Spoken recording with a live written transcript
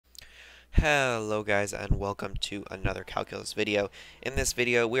Hello guys, and welcome to another calculus video. In this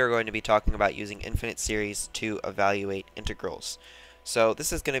video we are going to be talking about using infinite series to evaluate integrals. So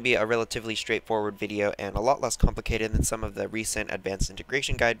this is going to be a relatively straightforward video and a lot less complicated than some of the recent advanced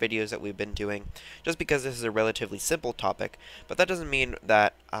integration guide videos that we've been doing, just because this is a relatively simple topic, but that doesn't mean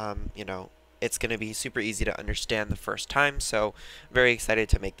that it's going to be super easy to understand the first time, so very excited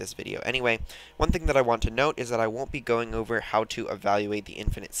to make this video. Anyway, one thing that I want to note is that I won't be going over how to evaluate the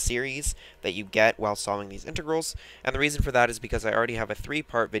infinite series that you get while solving these integrals, and the reason for that is because I already have a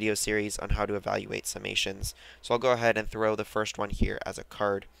 3-part video series on how to evaluate summations. So I'll go ahead and throw the first one here as a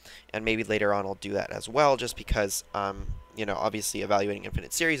card, and maybe later on I'll do that as well, just because, obviously evaluating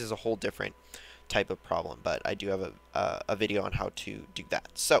infinite series is a whole different type of problem, but I do have a video on how to do that.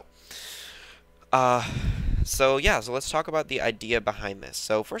 So let's talk about the idea behind this.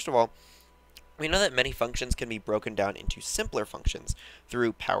 So first of all, we know that many functions can be broken down into simpler functions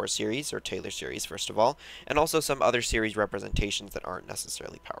through power series, or Taylor series first of all, and also some other series representations that aren't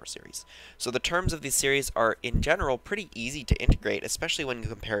necessarily power series. So the terms of these series are in general pretty easy to integrate, especially when you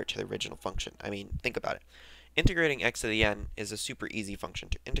compare it to the original function. I mean, think about it. Integrating x to the n is a super easy function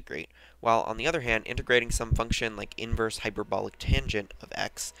to integrate, while on the other hand, integrating some function like inverse hyperbolic tangent of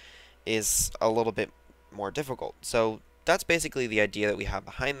x is a little bit more difficult. So that's basically the idea that we have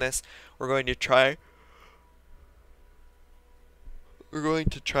behind this. We're going to try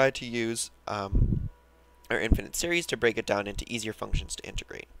to use our infinite series to break it down into easier functions to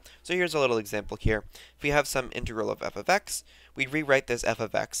integrate. So here's a little example here. If we have some integral of f of x, we'd rewrite this f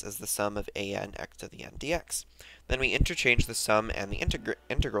of x as the sum of an x to the n dx. Then we interchange the sum and the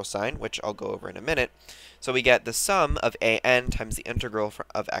integral sign, which I'll go over in a minute. So we get the sum of an times the integral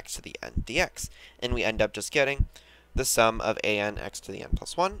of x to the n dx. And we end up just getting the sum of an x to the n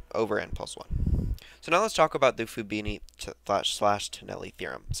plus 1 over n plus 1. So now let's talk about the Fubini / Tanelli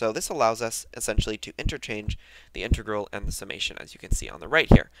theorem. So this allows us essentially to interchange the integral and the summation, as you can see on the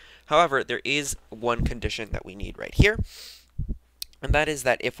right here. However, there is one condition that we need right here, and that is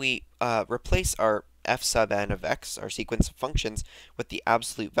that if we replace our f sub n of x, our sequence of functions, with the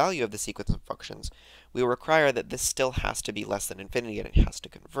absolute value of the sequence of functions, we will require that this still has to be less than infinity and it has to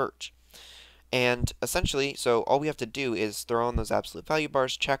converge. And essentially, so all we have to do is throw in those absolute value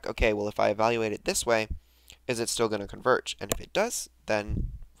bars, check, okay, well, if I evaluate it this way, is it still going to converge? And if it does,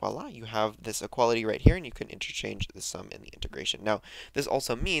 then voila, you have this equality right here, and you can interchange the sum and the integration. Now, this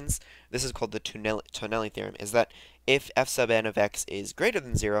also means, this is called the Tanelli theorem, is that if f sub n of x is greater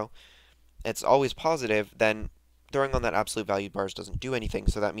than 0, it's always positive, then throwing on that absolute value bars doesn't do anything,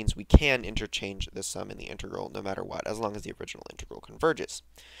 so that means we can interchange the sum and the integral no matter what, as long as the original integral converges.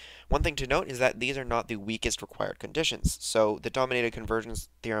 One thing to note is that these are not the weakest required conditions, so the dominated convergence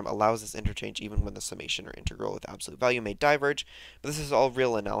theorem allows this interchange even when the summation or integral with absolute value may diverge, but this is all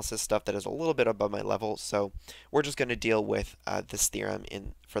real analysis stuff that is a little bit above my level, so we're just going to deal with this theorem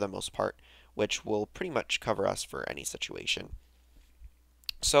for the most part, which will pretty much cover us for any situation.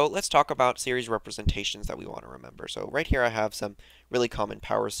 So let's talk about series representations that we want to remember. So right here I have some really common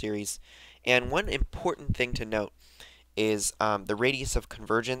power series, and one important thing to note is the radius of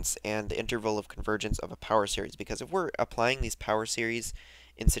convergence and the interval of convergence of a power series, because if we're applying these power series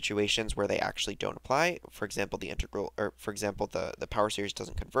in situations where they actually don't apply, for example the power series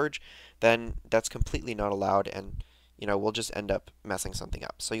doesn't converge, then that's completely not allowed, and we'll just end up messing something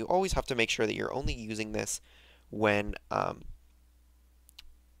up. So you always have to make sure that you're only using this when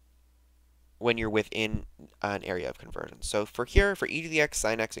you're within an area of convergence. So for e to the x,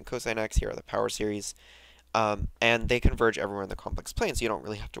 sine x, and cosine x, here are the power series. And they converge everywhere in the complex plane, so you don't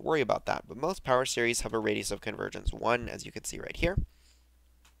really have to worry about that. But most power series have a radius of convergence 1, as you can see right here.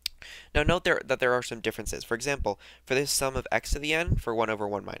 Now note that there are some differences. For example, for this sum of x to the n, for 1 over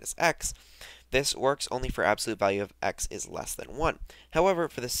 1 minus x, this works only for absolute value of x is less than 1. However,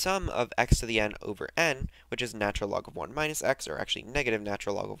 for the sum of x to the n over n, which is natural log of 1 minus x, or actually negative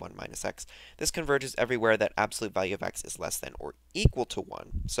natural log of 1 minus x, this converges everywhere that absolute value of x is less than or equal to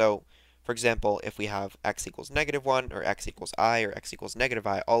 1. So for example, if we have x equals negative 1, or x equals I, or x equals negative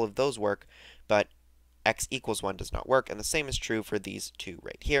I, all of those work, but x equals 1 does not work, and the same is true for these two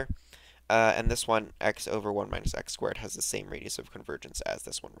right here. And this one, x over 1 minus x squared, has the same radius of convergence as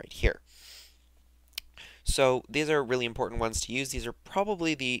this one right here. So these are really important ones to use. These are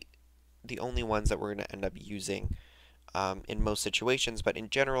probably the only ones that we're going to end up using in most situations, but in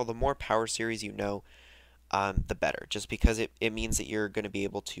general, the more power series you know, the better, just because it means that you're going to be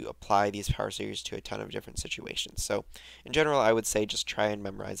able to apply these power series to a ton of different situations. So in general, I would say just try and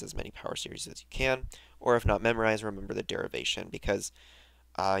memorize as many power series as you can, or if not memorize, remember the derivation, because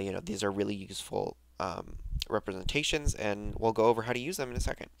these are really useful representations, and we'll go over how to use them in a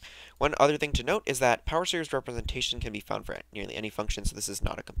second. One other thing to note is that power series representation can be found for nearly any function, so this is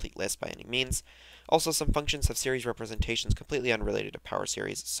not a complete list by any means. Also, some functions have series representations completely unrelated to power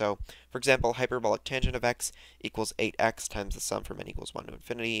series. So, for example, hyperbolic tangent of x equals 8x times the sum from n equals 1 to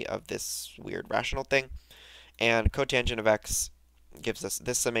infinity of this weird rational thing. And cotangent of x gives us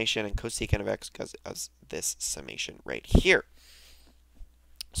this summation, and cosecant of x gives us this summation right here.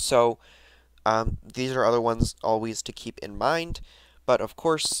 So, these are other ones always to keep in mind, but of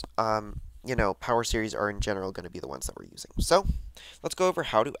course, power series are in general going to be the ones that we're using. So, let's go over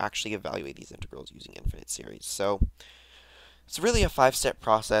how to actually evaluate these integrals using infinite series. So, it's really a 5-step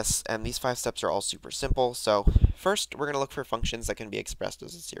process, and these 5 steps are all super simple. So, first, we're going to look for functions that can be expressed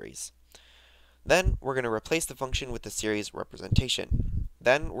as a series. Then, we're going to replace the function with the series representation.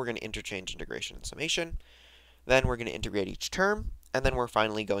 Then, we're going to interchange integration and summation. Then, we're going to integrate each term, and then we're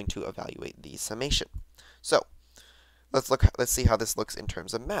finally going to evaluate the summation. So, let's see how this looks in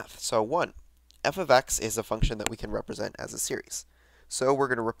terms of math. So 1, f of x is a function that we can represent as a series. So we're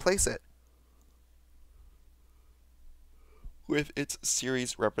going to replace it with its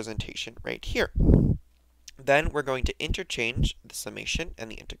series representation right here. Then we're going to interchange the summation and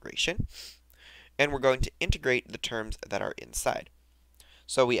the integration, and we're going to integrate the terms that are inside.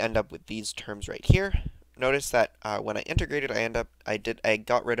 So we end up with these terms right here. Notice that when I integrated, I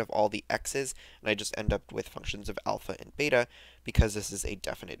got rid of all the x's, and I just end up with functions of alpha and beta, because this is a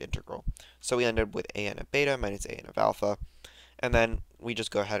definite integral. So we end up with a n of beta minus a n of alpha, and then we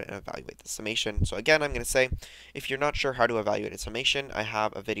just go ahead and evaluate the summation. So again, I'm going to say, if you're not sure how to evaluate a summation, I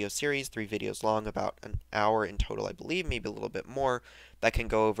have a video series, 3 videos long, about an hour in total, I believe, maybe a little bit more, that can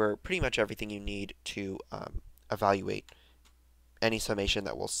go over pretty much everything you need to evaluate any summation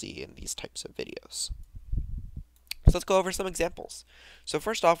that we'll see in these types of videos. So let's go over some examples. So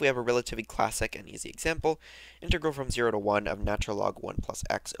first off, we have a relatively classic and easy example, integral from 0 to 1 of natural log 1 plus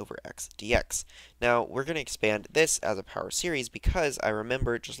x over x dx. Now, we're going to expand this as a power series because I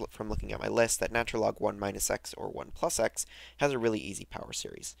remember just from looking at my list that natural log 1 minus x or 1 plus x has a really easy power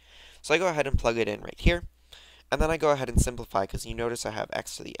series. So I go ahead and plug it in right here, and then I go ahead and simplify because you notice I have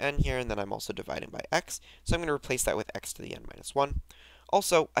x to the n here, and then I'm also dividing by x, so I'm going to replace that with x to the n minus 1.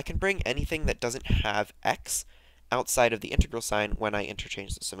 Also, I can bring anything that doesn't have x outside of the integral sign when I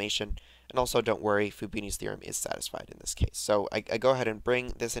interchange the summation. And also, don't worry, Fubini's theorem is satisfied in this case. So I go ahead and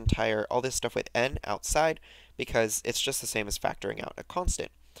bring this all this stuff with n outside because it's just the same as factoring out a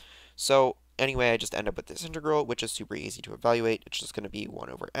constant. So anyway, I just end up with this integral, which is super easy to evaluate. It's just going to be 1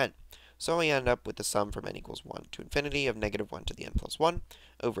 over n. So I end up with the sum from n equals 1 to infinity of negative 1 to the n plus 1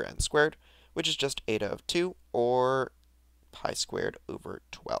 over n squared, which is just eta of 2, or pi squared over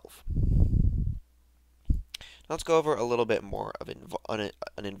 12. Let's go over a little bit more of an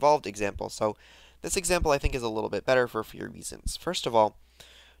involved example. So this example I think is a little bit better for a few reasons. First of all,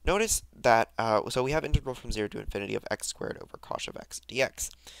 notice that, so we have integral from 0 to infinity of x squared over cosh of x dx.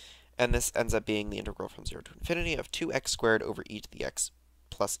 And this ends up being the integral from 0 to infinity of 2x squared over e to the x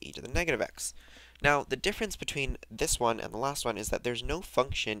plus e to the negative x. Now, the difference between this one and the last one is that there's no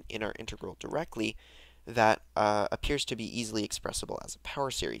function in our integral directly that appears to be easily expressible as a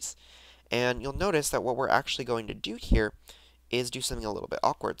power series. And you'll notice that what we're actually going to do here is do something a little bit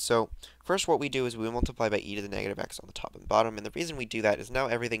awkward. So first what we do is we multiply by e to the negative x on the top and bottom, and the reason we do that is now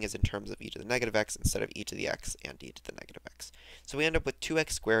everything is in terms of e to the negative x instead of e to the x and e to the negative x. So we end up with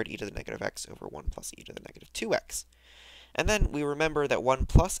 2x squared e to the negative x over 1 plus e to the negative 2x. And then we remember that 1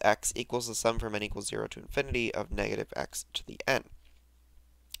 plus x equals the sum from n equals 0 to infinity of negative x to the n.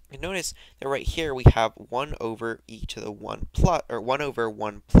 And notice that right here we have 1 over e to the 1 plus, or 1 over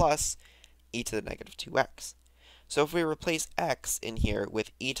 1 plus e to the negative 2x. So if we replace x in here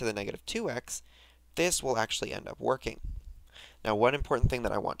with e to the negative 2x, this will actually end up working. Now, one important thing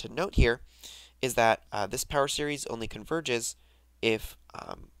that I want to note here is that this power series only converges if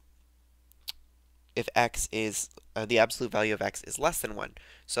x is, the absolute value of x is less than 1.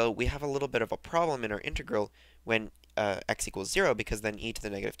 So we have a little bit of a problem in our integral when x equals 0, because then e to the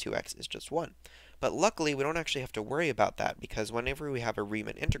negative 2x is just 1. But luckily, we don't actually have to worry about that, because whenever we have a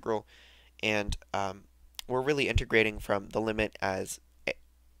Riemann integral, and we're really integrating from the limit as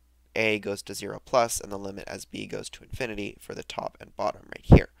a goes to 0 plus and the limit as b goes to infinity for the top and bottom right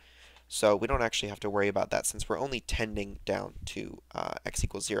here. So we don't actually have to worry about that since we're only tending down to x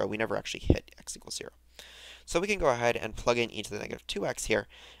equals 0. We never actually hit x equals 0. So we can go ahead and plug in e to the negative 2x here,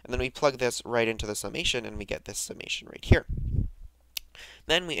 and then we plug this right into the summation, and we get this summation right here.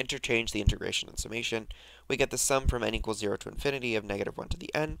 Then we interchange the integration and summation. We get the sum from n equals 0 to infinity of negative 1 to the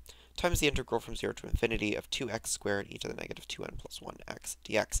n times the integral from 0 to infinity of 2x squared e to the negative 2n plus 1x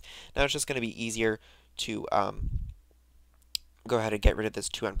dx. Now it's just going to be easier to go ahead and get rid of this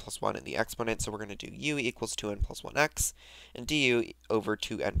 2n plus 1 in the exponent, so we're going to do u equals 2n plus 1x, and du over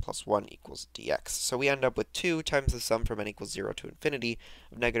 2n plus 1 equals dx. So we end up with 2 times the sum from n equals 0 to infinity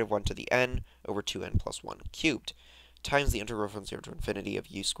of negative 1 to the n over 2n plus 1 cubed, times the integral from 0 to infinity of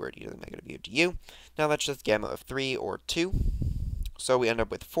u squared e to the negative u du. Now that's just gamma of 3, or 2. So we end up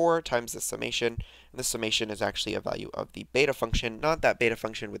with 4 times the summation, and the summation is actually a value of the beta function, not that beta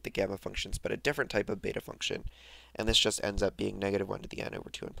function with the gamma functions, but a different type of beta function. And this just ends up being negative 1 to the n over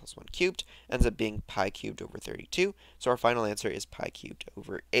 2n plus 1 cubed, ends up being pi cubed over 32. So our final answer is pi cubed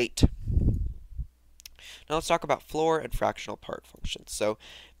over 8. Now let's talk about floor and fractional part functions. So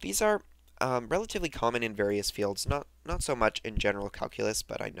these are relatively common in various fields, not so much in general calculus,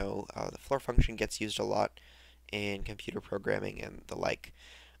 but I know the floor function gets used a lot in computer programming and the like.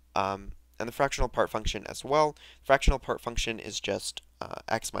 And the fractional part function as well. Fractional part function is just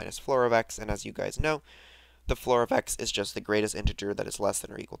x minus floor of x, and as you guys know, the floor of x is just the greatest integer that is less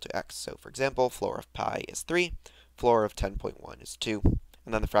than or equal to x. So for example, floor of pi is 3, floor of 10.1 is 2,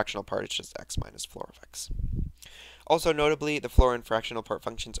 and then the fractional part is just x minus floor of x. Also notably, the floor and fractional part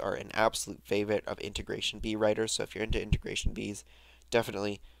functions are an absolute favorite of integration bee writers, so if you're into integration bees,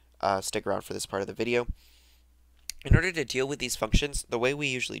 definitely stick around for this part of the video. In order to deal with these functions, the way we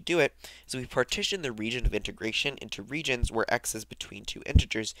usually do it is we partition the region of integration into regions where x is between two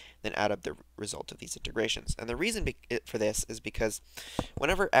integers, then add up the result of these integrations. And the reason for this is because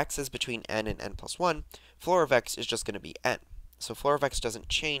whenever x is between n and n plus 1, floor of x is just going to be n. So floor of x doesn't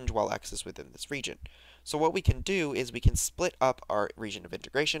change while x is within this region. So what we can do is we can split up our region of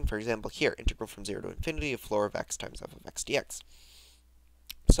integration. For example, here, integral from 0 to infinity of floor of x times f of x dx.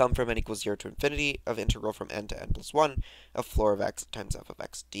 Sum from n equals 0 to infinity of integral from n to n plus 1 of floor of x times f of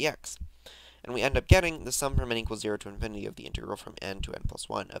x dx. And we end up getting the sum from n equals 0 to infinity of the integral from n to n plus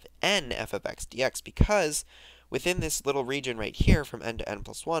 1 of n f of x dx, because within this little region right here from n to n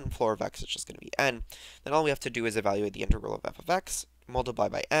plus 1, floor of x is just going to be n. Then all we have to do is evaluate the integral of f of x, multiply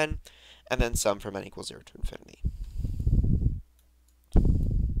by n, and then sum from n equals 0 to infinity.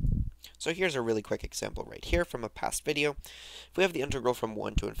 So here's a really quick example right here from a past video. If we have the integral from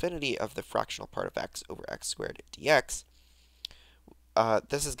 1 to infinity of the fractional part of x over x squared dx,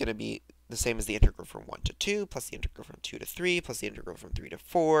 this is going to be the same as the integral from 1 to 2, plus the integral from 2 to 3, plus the integral from 3 to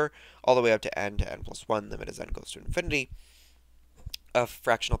 4, all the way up to n plus 1, limit as n goes to infinity, of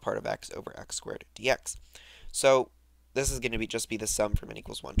fractional part of x over x squared dx. So this is going to just be the sum from n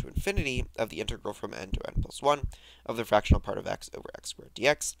equals 1 to infinity of the integral from n to n plus 1 of the fractional part of x over x squared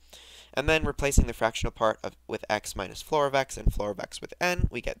dx. And then replacing the fractional part with x minus floor of x and floor of x with n,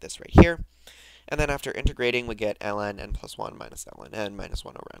 we get this right here. And then after integrating, we get ln n plus 1 minus ln n minus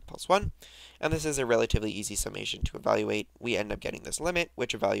 1 over n plus 1. And this is a relatively easy summation to evaluate. We end up getting this limit,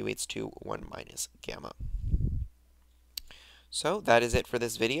 which evaluates to 1 minus gamma. So that is it for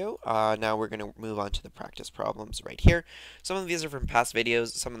this video. Now we're going to move on to the practice problems right here. Some of these are from past videos,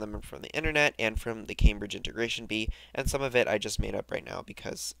 some of them are from the internet and from the Cambridge Integration Bee, and some of it I just made up right now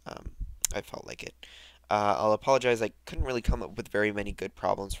because I felt like it. I'll apologize, I couldn't really come up with very many good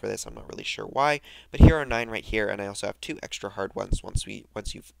problems for this. I'm not really sure why, but here are 9 right here, and I also have 2 extra hard ones once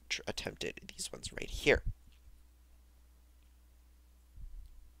you've attempted these ones right here.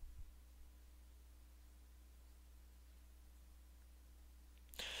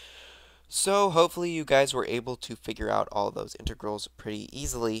 So hopefully you guys were able to figure out all those integrals pretty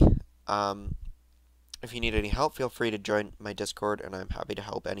easily. If you need any help, feel free to join my Discord, and I'm happy to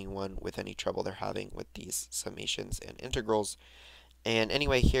help anyone with any trouble they're having with these summations and integrals. And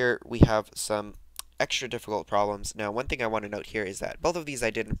anyway, here we have some extra difficult problems. Now, one thing I want to note here is that both of these I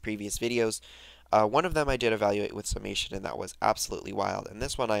did in previous videos. One of them I did evaluate with summation, and that was absolutely wild. And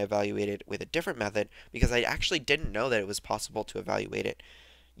this one I evaluated with a different method because I actually didn't know that it was possible to evaluate it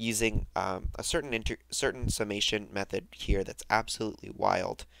using a certain summation method here that's absolutely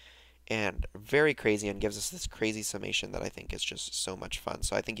wild and very crazy and gives us this crazy summation that I think is just so much fun.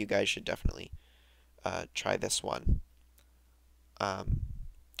 So I think you guys should definitely try this one.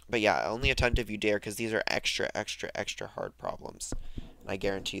 But yeah, only attempt if you dare, because these are extra hard problems. And I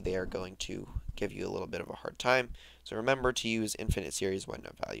guarantee they are going to give you a little bit of a hard time. So remember to use infinite series when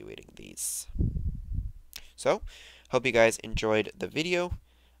evaluating these. So, hope you guys enjoyed the video.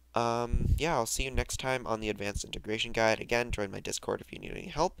 Yeah, I'll see you next time on the Advanced Integration Guide. Again, join my Discord if you need any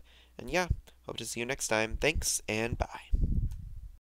help. And yeah, hope to see you next time. Thanks, and bye.